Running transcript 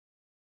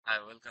Hi,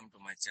 welcome to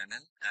my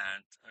channel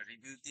and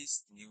review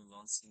this new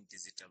launching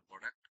digital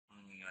product.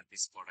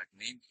 This product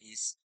name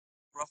is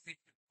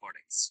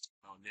ProfitCodex.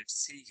 Now let's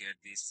see here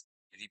this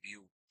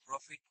review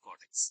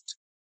ProfitCodex.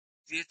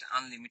 Create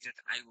unlimited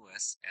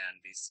iOS and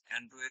this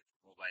Android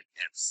mobile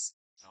apps.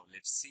 Now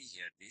let's see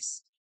here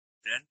this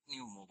brand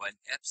new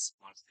mobile apps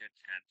market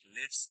and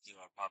let's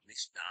you are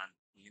publish the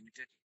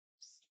unlimited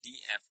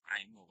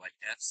DFI mobile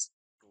apps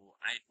to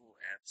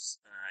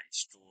iOS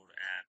store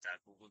and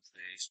Google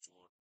Play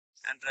Store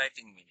and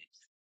Writing Minute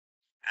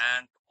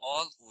and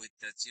all with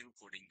the zero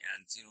coding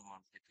and zero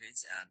monthly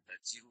fees and the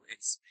zero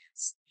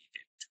expense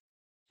needed.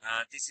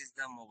 This is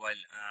the mobile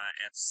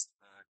apps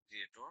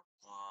creator.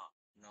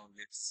 Now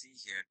let's see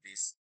here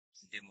this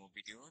demo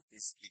video.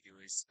 This video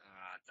is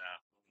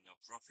the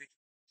profit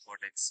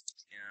codex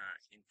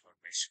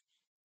information.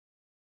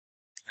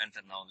 And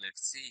now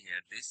let's see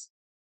here this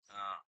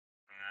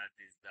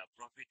is the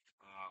profit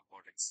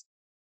codex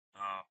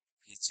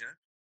feature.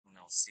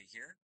 Now see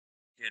here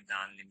the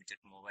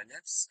unlimited mobile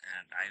apps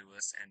and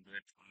iOS,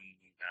 Android,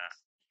 the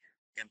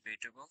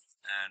compatible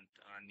and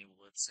new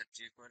website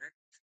required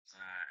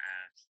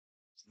and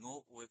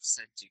no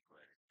website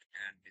required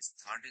and this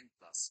 13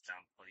 plus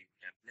term for your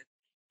template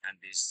and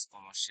this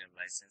commercial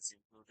license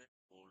included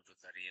all to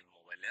the real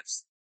mobile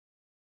apps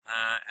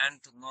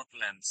and not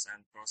lamps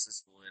and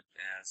process web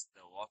as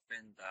the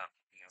open the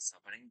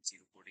suffering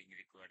zero coding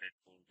required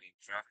for the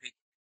traffic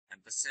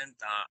and the send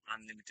the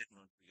unlimited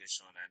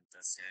notification and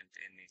the send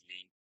any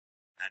link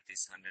at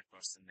this 100%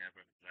 never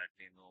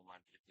likely no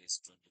monthly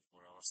fees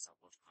 24 hours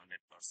support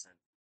 100% 30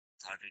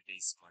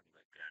 days money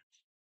back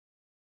guarantee.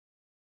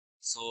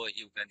 So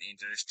you can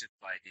interested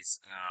by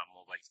this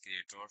mobile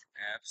creator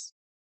apps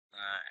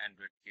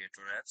Android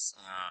creator apps.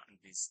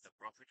 This the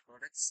profit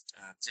codex.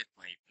 Check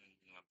my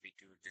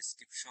video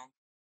description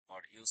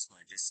or use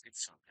my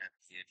description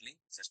affiliate link.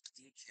 Just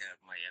click here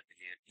my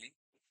affiliate link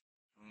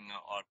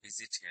or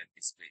visit here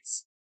this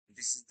page.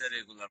 This is the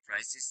regular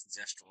prices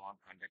just $197,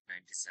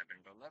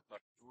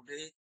 but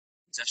today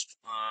just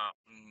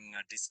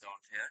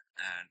discount here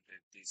and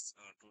this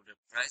today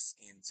price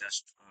in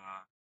just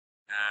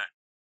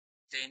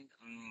 $10.24.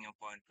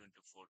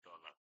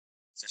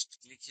 Just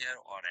click here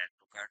or add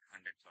to cart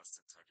 100%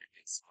 30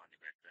 days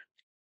money back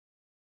guarantee.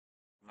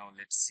 Now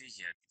let's see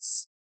here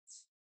this.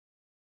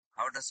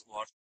 How does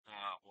what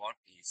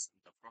is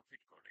the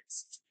profit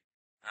codex?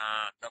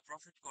 The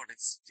profit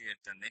codex create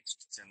the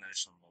next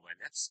generation mobile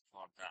apps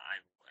for the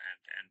iOS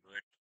and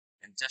Android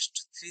in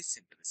just 3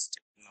 simple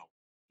steps. Now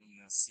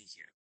see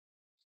here.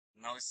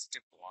 Now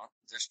step 1,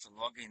 just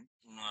log in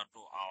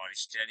to our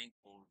steering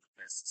code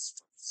based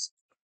stores.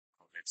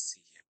 Now let's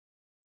see here.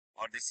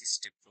 Or this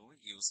is step 2,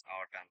 use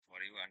our done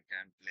for you and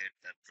template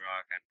the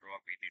drag and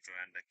drop editor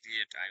and the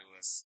create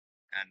iOS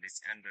and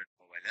this Android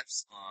mobile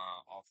apps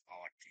of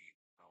our team.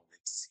 Now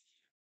let's see.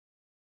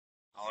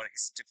 Our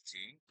step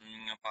 3,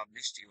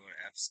 published your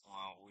apps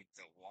with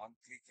the one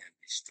click and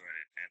store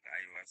it at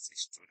iOS,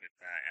 store it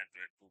the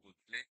Android Google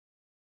Play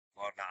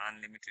for the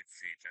unlimited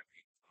free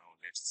traffic.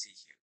 Now let's see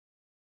here.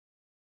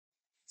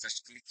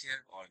 Just click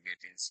here or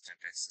get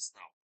instant access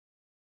now.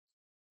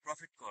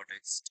 Profit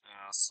codex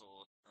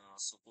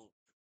support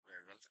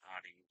result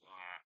are you the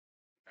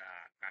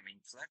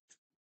coming flat.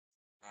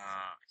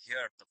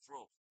 Here the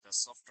proof the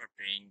software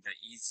paying the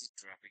easy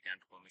traffic and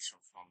commission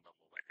from the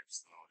mobile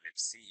apps. Now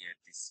let's see here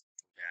this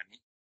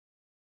earning.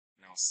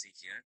 Now see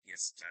here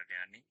yesterday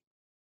earning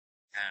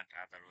and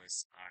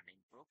otherwise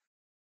earning proof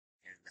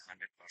is the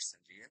 100%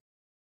 real.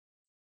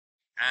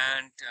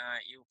 And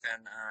you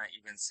can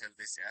even sell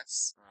these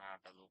apps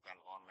the local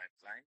online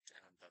client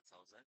and the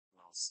 1000.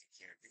 Now see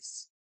here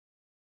this.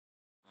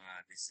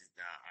 This is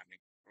the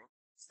earning proof.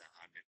 It's the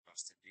 100%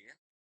 real.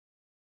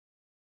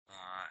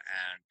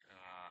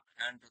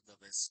 And the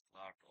best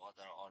part,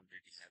 other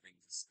already having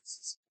the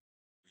successful.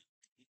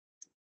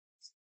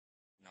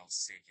 Now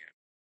say here.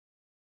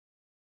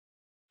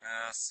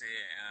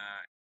 Say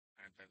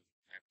and the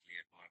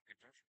affiliate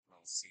marketer.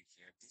 Now see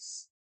here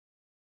this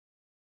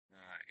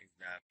is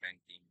the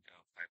banking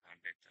 $500 and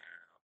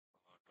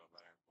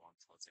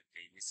 1000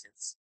 daily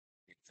sales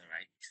with the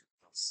right.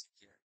 Now see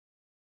here.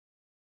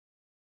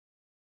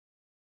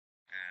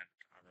 And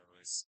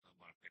otherwise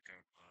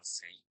marketer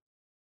saying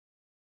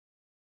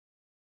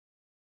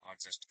or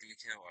just click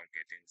here or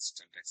get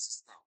instant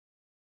access now.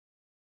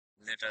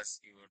 Let us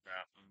use the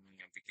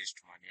biggest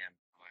money I'm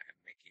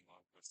making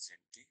on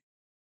percentage.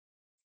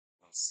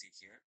 Now see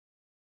here.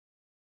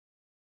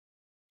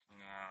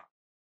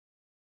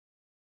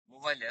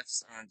 Mobile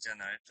apps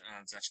generate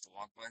just $1.7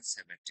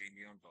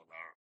 trillion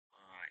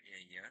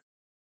a year.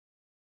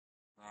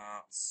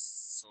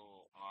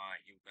 So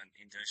you can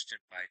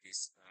interested by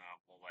this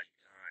mobile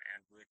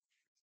Android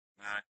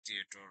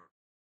creator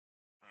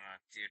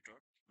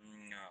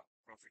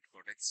profit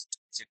codex.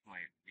 Check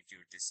my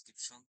video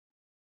description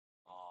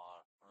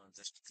or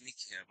just click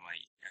here my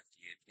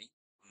affiliate link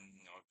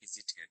or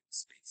visit here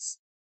this page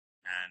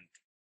and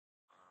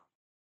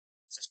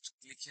just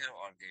click here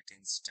or get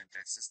instant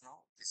access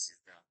now. This is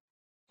the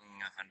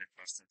 100%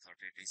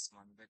 30 days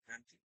money back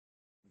guarantee.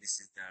 This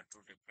is the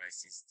total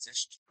price is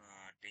just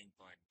 $10.24.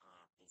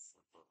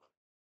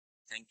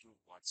 Thank you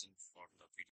watching for the video.